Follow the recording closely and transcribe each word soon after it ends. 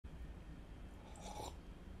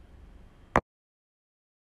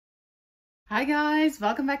Hi guys,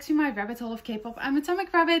 welcome back to my rabbit hole of K-pop. I'm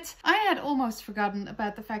Atomic Rabbit. I had almost forgotten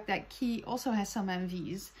about the fact that Key also has some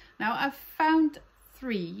MVs. Now I've found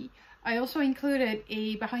 3. I also included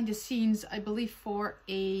a behind the scenes, I believe for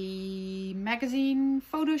a magazine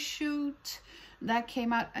photo shoot that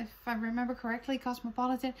came out, if I remember correctly,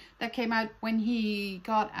 Cosmopolitan, that came out when he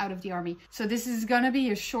got out of the army. So this is gonna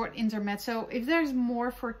be a short intermezzo. If there's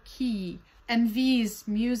more for Key, MVs,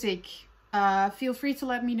 music, feel free to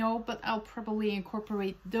let me know, but I'll probably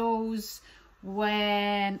incorporate those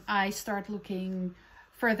when I start looking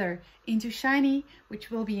further into SHINee, which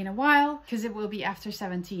will be in a while, because it will be after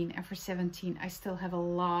 17, and for 17 I still have a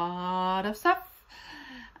lot of stuff,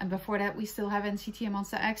 and before that we still have NCT and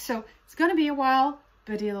Monsta X, so it's gonna be a while,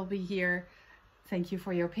 but it'll be here. Thank you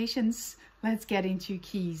for your patience. Let's get into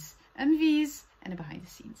Key's MVs and the behind the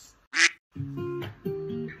scenes.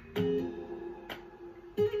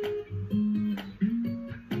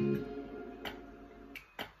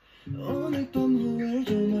 오늘 밤 후회를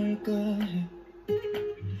좀 할까 해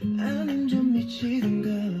아님 좀 미치든가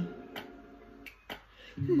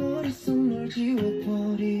머릿속 널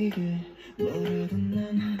지워버리게 뭐라도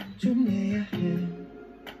난 좀 해야 해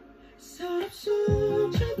서랍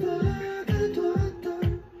속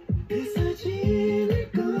잡아가뒀던 그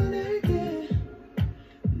사진을 꺼낼게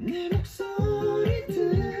내 목소리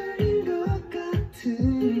들린 것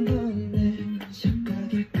같은 건 내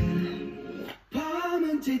착각일까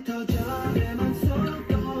밤은 짙어져 내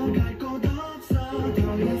맘속도 갈 곳 없어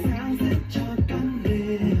더 이상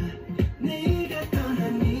스쳐간대 네가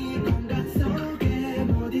떠난 이 공간 속에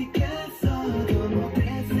못 있겠어 더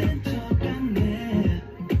못해 스쳐간대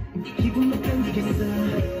이 기분 못 견디겠어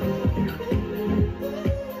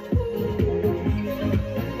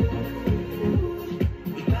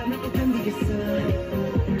이 밤을 못 견디겠어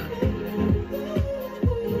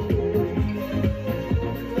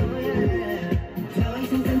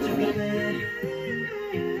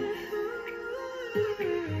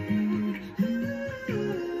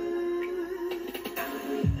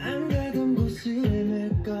안 가던 곳을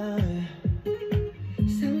헤맬까 해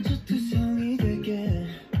상처투성이 되게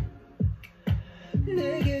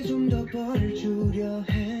내게 좀 더 벌을 주려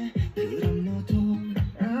해 그럼 너도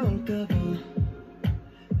나올까봐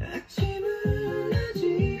아침은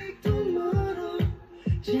아직도 멀어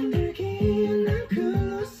잠들긴 난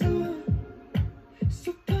글렀어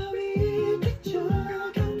소파 위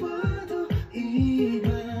뒤척여봐도 이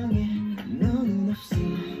방에 너는 없어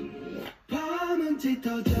밤은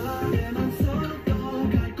짙어져 내 맘속도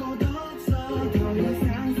갈 곳 없어 더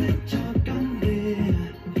이상 스쳐간대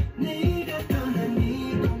네가 떠난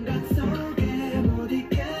이 공간 속에 못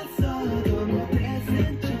있겠어 더 못해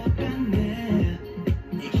스쳐간대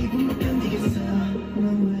이 기분 못 견디겠어 넌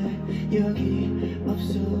왜 여기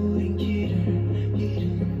없어 우린 길을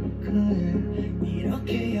잃은 거야 이렇게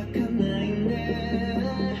약한 나인데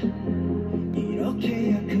이렇게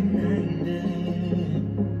약한 나인데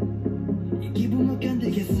기분 못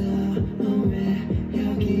견디겠어 왜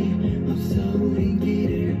여기 없어 우린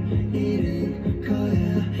길을 잃은 거야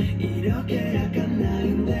이렇게 약한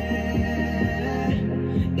나인데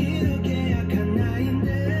이렇게 약한 나인데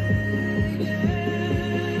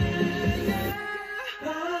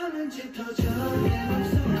밤은 짙어져 내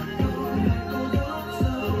맘속도 갈 곳 없어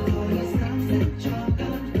더 이상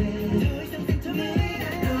스쳐간대 더 이상 스쳐간대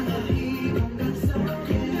떠난 이 공간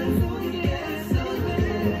속에 못 있겠어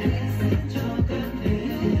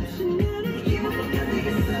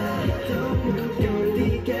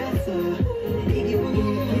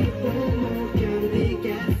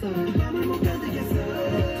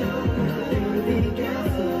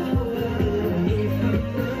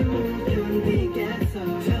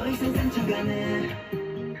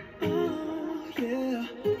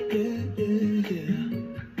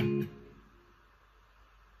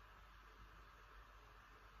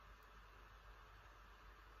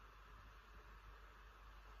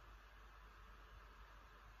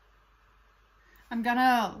I'm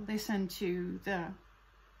gonna listen to the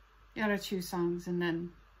other 2 songs and then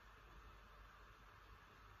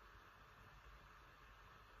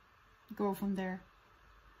go from there.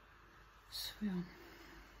 So, yeah.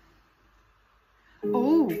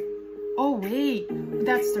 Oh wait,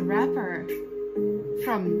 that's the rapper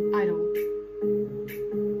from Idol.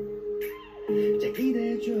 자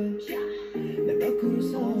기대해줘 난 거꾸로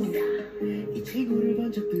서이 지구를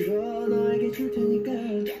번쩍 들어 너에게 줄 테니까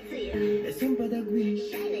내 손바닥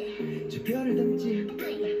위 저 별을 담지 나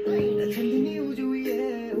잠든 이 우주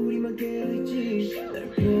위에 우리만 깨어있지 널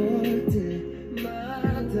볼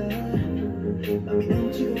때마다 맘이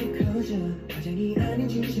넘치고 커져 화장이 아닌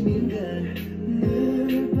진심인가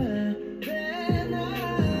늘 바래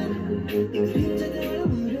난 네가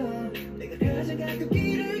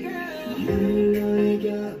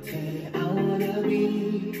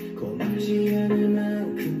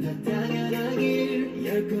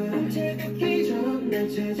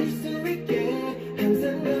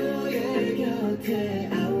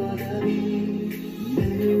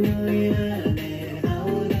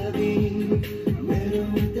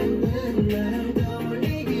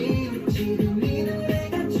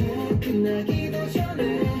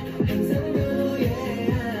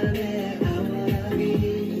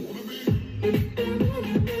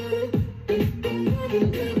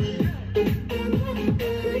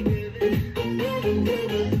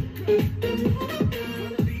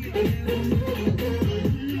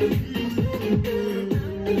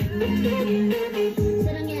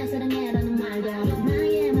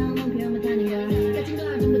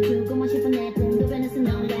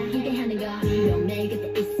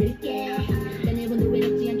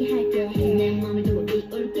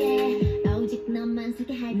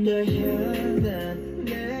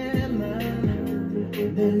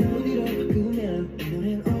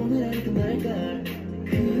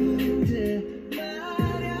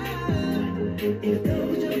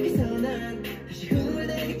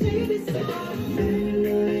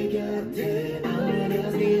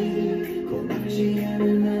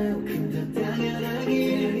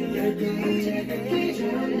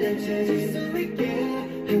찾을 수 있게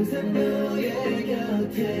항상 너의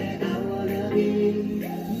곁에 I wanna be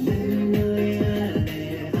늘 너의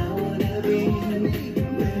안에 I wanna be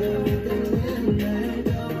외로울 때는 날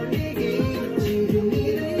떠올리기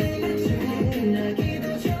지금이도 내가 잘 끝나기도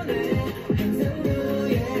전에 항상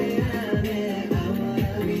너의 안에 I wanna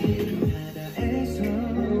be 바다에서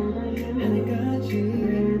하늘까지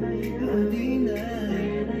어디나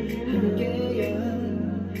함께야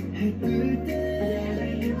해뜰 때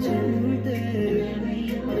잠을 때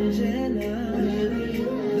언제나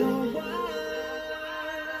너와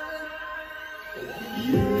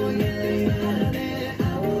너의 안에 I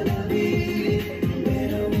wanna be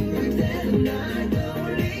외로울 땐 날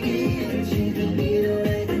떠올리기 지금 이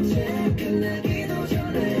노래가 잘 끝나기도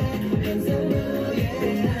전에 항상 너의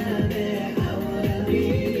안에 I wanna be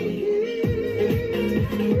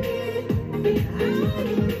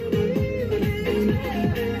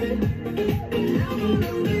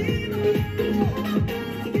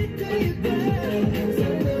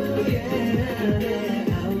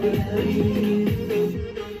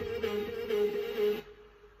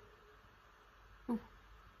Oh,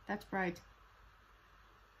 that's bright.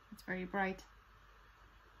 It's very bright.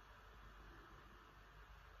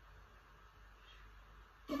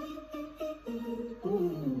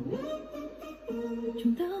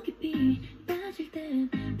 좀 더 깊이 빠질 땐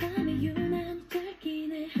밤이 유난히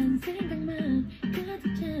짧긴 해 한 생각만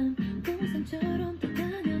가득 찬 동상처럼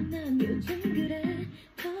떠다녀 난 요즘 그래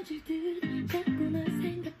터질 듯 자꾸 널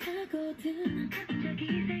생각하거든 갑자기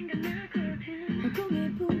생각나거든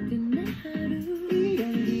허공에 붕뜬 내 하루 이런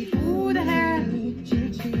Ooh, the hair. 기분이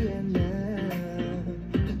싫지 않아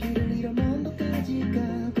닿기를 잃어 먼 곳까지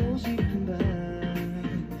가고 싶은 밤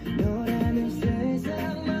너라는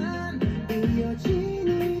세상만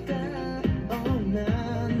이어지니까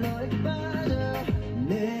난 너에 빠져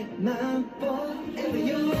내 맘 forever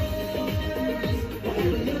yours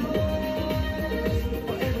forever yours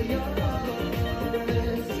forever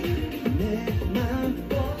yours 내 맘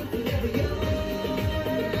forever yours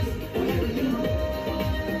forever yours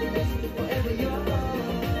forever yours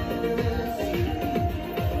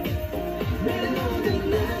내 모든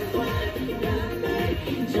나와 맘을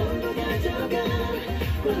전부 가져가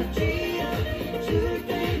꽉 쥐어줄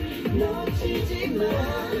때 놓치지 마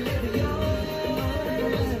forever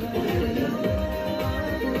yours forever yours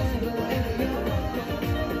forever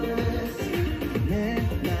yours 내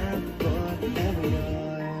맘 forever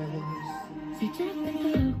yours 살짝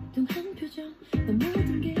땡뚱한 표정 넌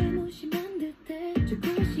모든 게 무심한 듯해 조금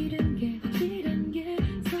싫은 게 확실한 게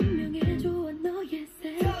선명해 좋아 너의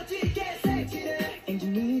색 터지게 색칠해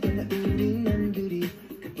엔진이 된다 우린 남들이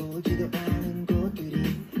가보지도 않은 곳들이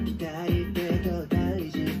기다릴 때 더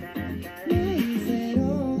달리지 매일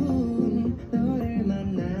새로운 너를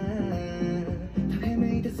만나 더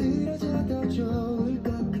헤매이다 쓰러져도 좋을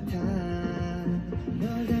것 같아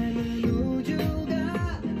널 닮은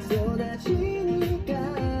우주가 쏟아지니까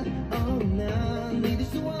난 믿을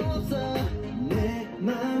수 없어 내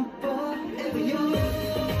맘 forever yours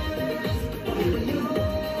forever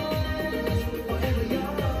yours forever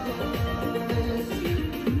yours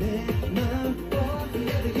내 맘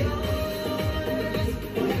forever yours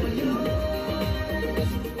forever yours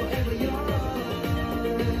forever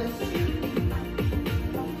yours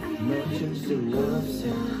멈출 수 없어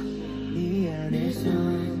네 안에서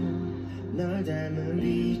널 닮은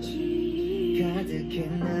빛이 가득해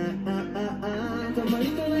나더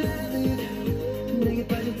멀리 떠나듯 내게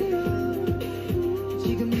빠져들어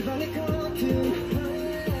지금 네 방의 커튼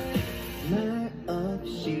말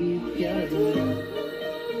없이 열어둬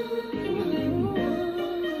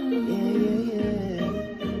yeah, yeah, yeah.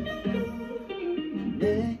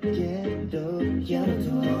 내게도 열어둬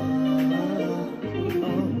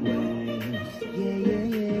always yeah, yeah,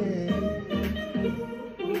 yeah.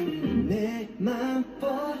 내 맘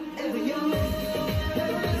forever yours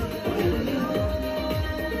forever yours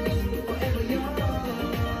forever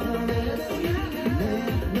yours 내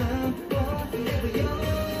맘 forever yours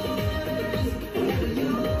forever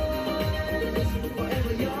yours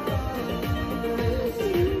forever yours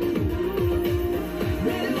내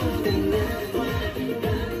모든 나와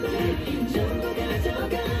맘을 전부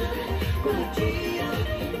가져가 꽉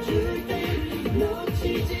쥐어줄 때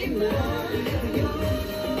놓치지 마 forever yours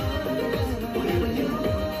forever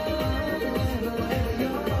yours forever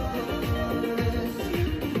yours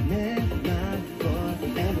내 맘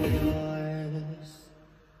forever yours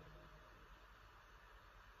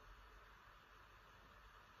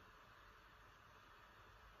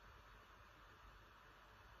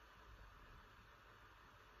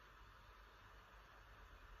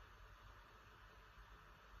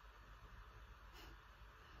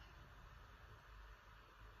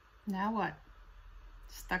Now what?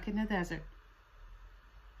 Stuck in the desert.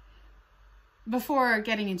 Before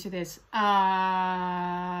getting into this,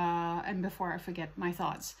 and before I forget my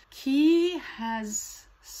thoughts, Key has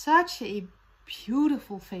such a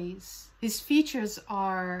beautiful face. His features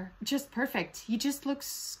are just perfect. He just looks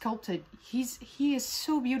sculpted. He is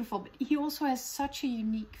so beautiful, but he also has such a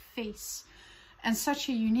unique face and such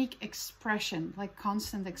a unique expression, like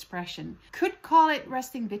constant expression. Could call it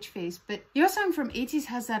resting bitch face, but Yeosang from 80s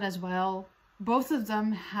has that as well. Both of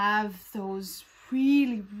them have those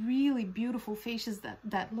really, really beautiful faces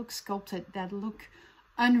that look sculpted, that look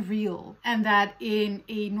unreal, and that in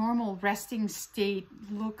a normal resting state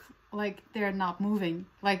look like they're not moving,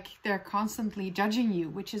 like they're constantly judging you,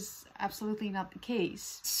 which is absolutely not the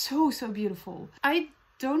case. So beautiful. I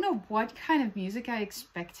don't know what kind of music I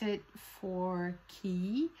expected for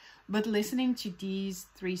Key, but listening to these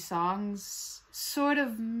 3 songs sort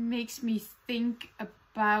of makes me think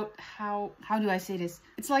about how do I say this?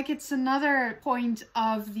 It's like it's another point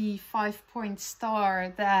of the 5-point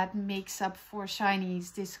star that makes up for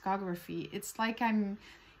SHINee's discography. It's like I'm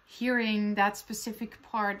hearing that specific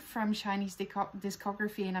part from SHINee's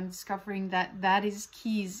discography, and I'm discovering that that is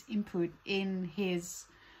Key's input in his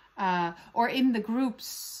or in the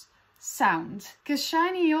group's sound. Because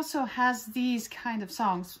SHINee also has these kind of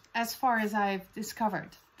songs, as far as I've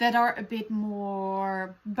discovered, that are a bit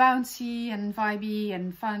more bouncy and vibey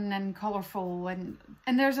and fun and colorful, and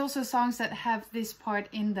there's also songs that have this part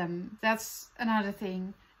in them. That's another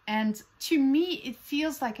thing. And to me, it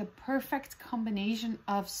feels like a perfect combination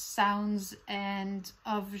of sounds and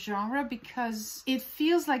of genre, because it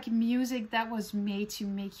feels like music that was made to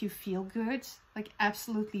make you feel good, like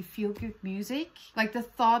absolutely feel good music. Like the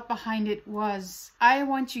thought behind it was, I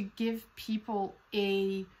want to give people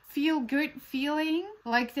a feel good feeling,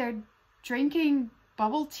 like they're drinking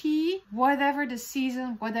bubble tea, whatever the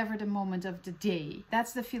season, whatever the moment of the day.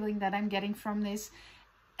 That's the feeling that I'm getting from this.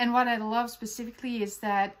 And what I love specifically is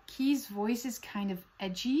that Key's voice is kind of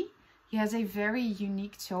edgy. He has a very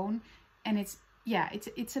unique tone, and it's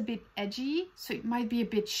a bit edgy, so it might be a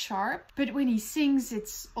bit sharp, but when he sings,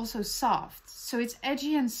 it's also soft. So it's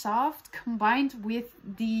edgy and soft combined with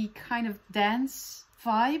the kind of dance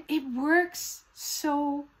vibe. It works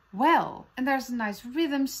so well, and there's nice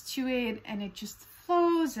rhythms to it, and it just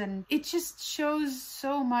flows, and it just shows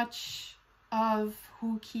so much of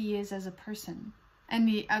who Key is as a person. And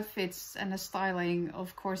the outfits and the styling,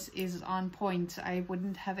 of course, is on point. I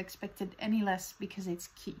wouldn't have expected any less because it's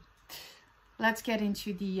Key. Let's get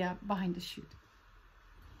into the behind the shoot.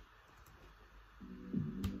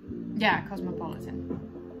 Yeah, Cosmopolitan.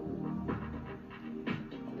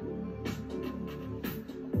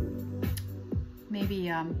 Maybe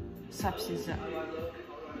Subs is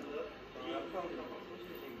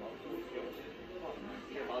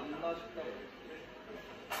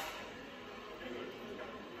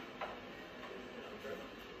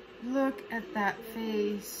Look at that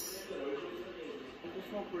face.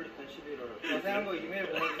 코스모폴리탄 11월 자세한 거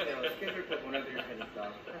이메일 보내주세요. 스케줄표 보내드릴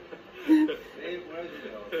테니까 메일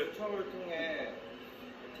보내주세요. 추첨을 통해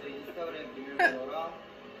제 인스타그램 비밀번호랑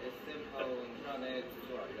SM타운 인트라넷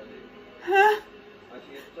주소 알려드립니다.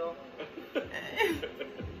 아시겠죠?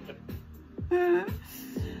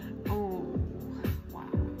 Oh, wow.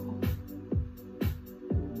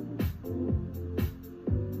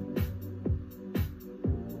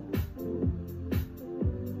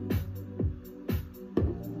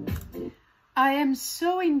 I am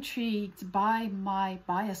so intrigued by my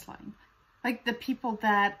bias line. Like the people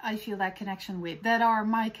that I feel that connection with, that are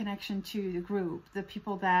my connection to the group, the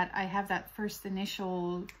people that I have that first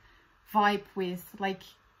initial vibe with, like,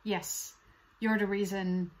 yes, you're the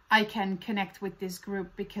reason I can connect with this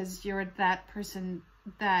group because you're that person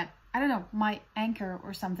that, I don't know, my anchor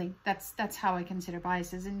or something. That's how I consider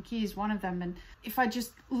biases, and Key is one of them. And if I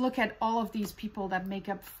just look at all of these people that make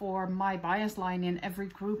up for my bias line in every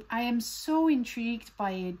group, I am so intrigued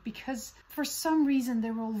by it because for some reason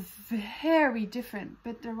they're all very different,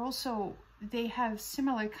 but they have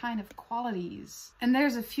similar kind of qualities. And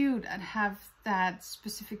there's a few that have that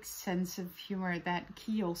specific sense of humor that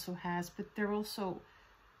Key also has, but they're also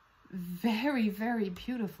very, very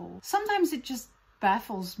beautiful. Sometimes it just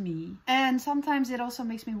baffles me, and sometimes it also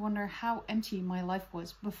makes me wonder how empty my life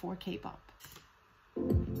was before K-pop.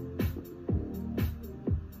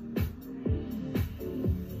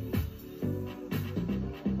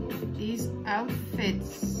 These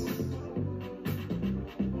outfits.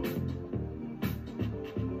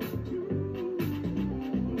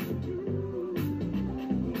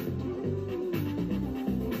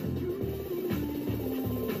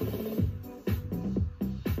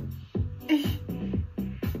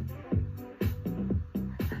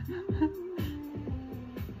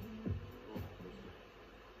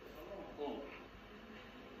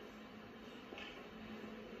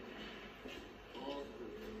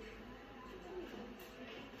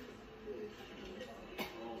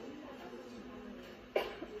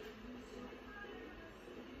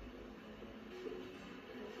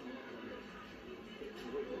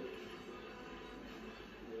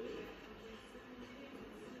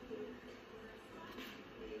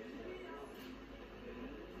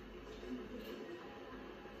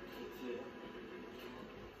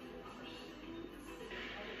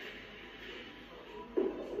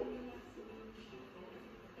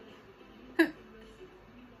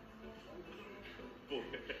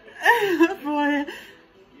 뭐해?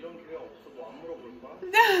 이런 기회 없어. 뭐 안 물어볼 거야?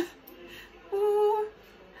 오.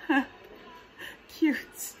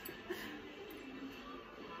 Cute.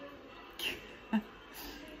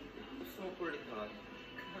 코스모폴리탄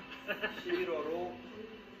 11월호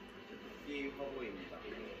이 화보입니다.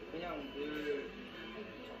 그냥 늘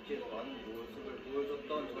잡지에서 많은 모습을 보여줬던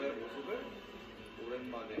저의 모습을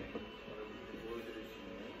오랜만에 여러분께 보여드릴 수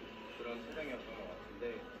있는 그런 촬영이었던 것 같은데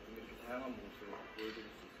이렇게 다양한 모습을 보여드릴 수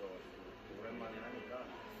있어가지고 오랜만에 하니까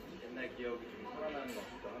옛날 기억이 좀 살아나는 것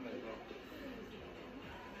같기도 하면서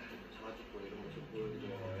자주 또 이런 모습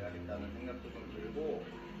보여드려야겠다는 생각도 좀 들고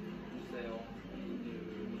글쎄요.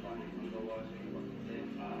 많이 반가워하시는 것 같은데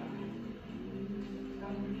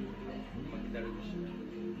조금만 기다려주시면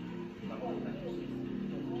금방 만나실 수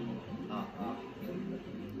있습니다.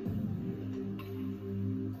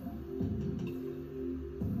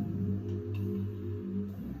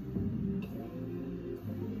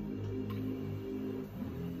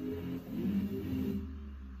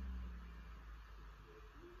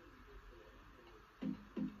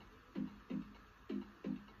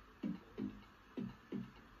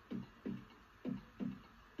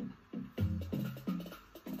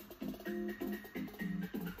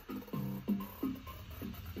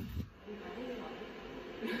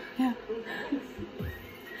 Yeah.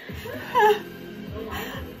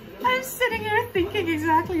 I'm sitting here thinking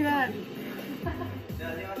exactly that. 네,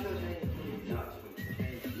 안녕하세요. 제이입니다.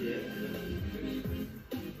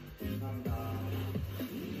 감사합니다.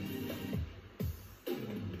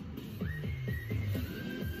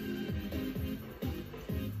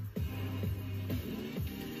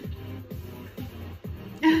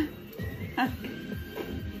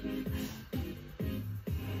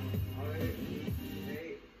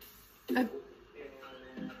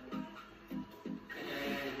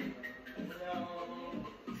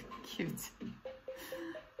 Cute.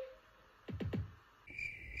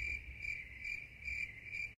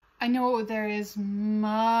 I know there is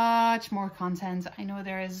much more content. I know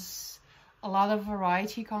there is a lot of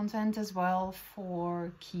variety content as well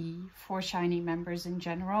for Key, for Shiny members in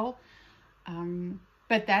general.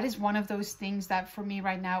 But that is one of those things that for me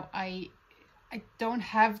right now, I don't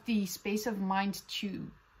have the space of mind to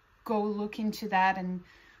go look into that and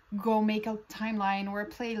go make a timeline or a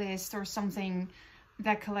playlist or something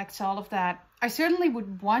that collects all of that. I certainly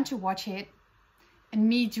would want to watch it, and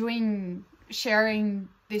me sharing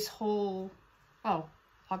this whole, well,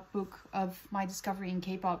 logbook of my discovery in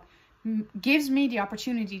K-pop gives me the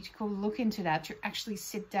opportunity to go look into that, to actually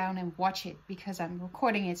sit down and watch it, because I'm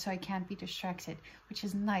recording it so I can't be distracted, which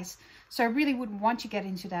is nice. So I really would want to get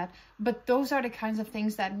into that, but those are the kinds of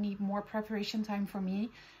things that need more preparation time for me.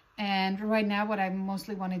 And right now what I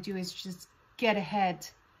mostly want to do is just get ahead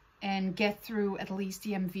and get through at least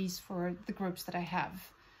the MVs for the groups that I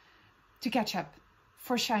have to catch up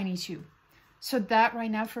for Shiny too. So that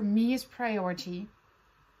right now for me is priority.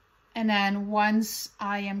 And then once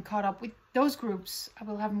I am caught up with those groups, I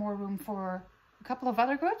will have more room for a couple of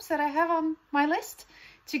other groups that I have on my list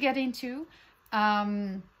to get into.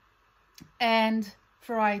 And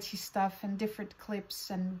variety stuff and different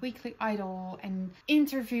clips and weekly idol and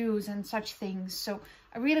interviews and such things. So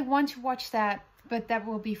I really want to watch that, but that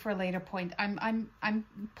will be for a later point. I'm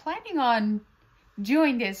planning on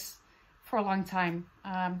doing this for a long time,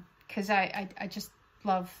 because I just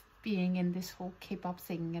love being in this whole K-pop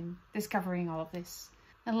thing and discovering all of this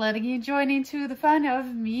and letting you join into the fun of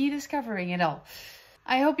me discovering it all.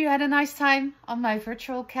 I hope you had a nice time on my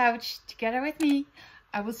virtual couch together with me.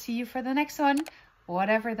 I will see you for the next one,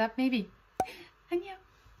 whatever that may be.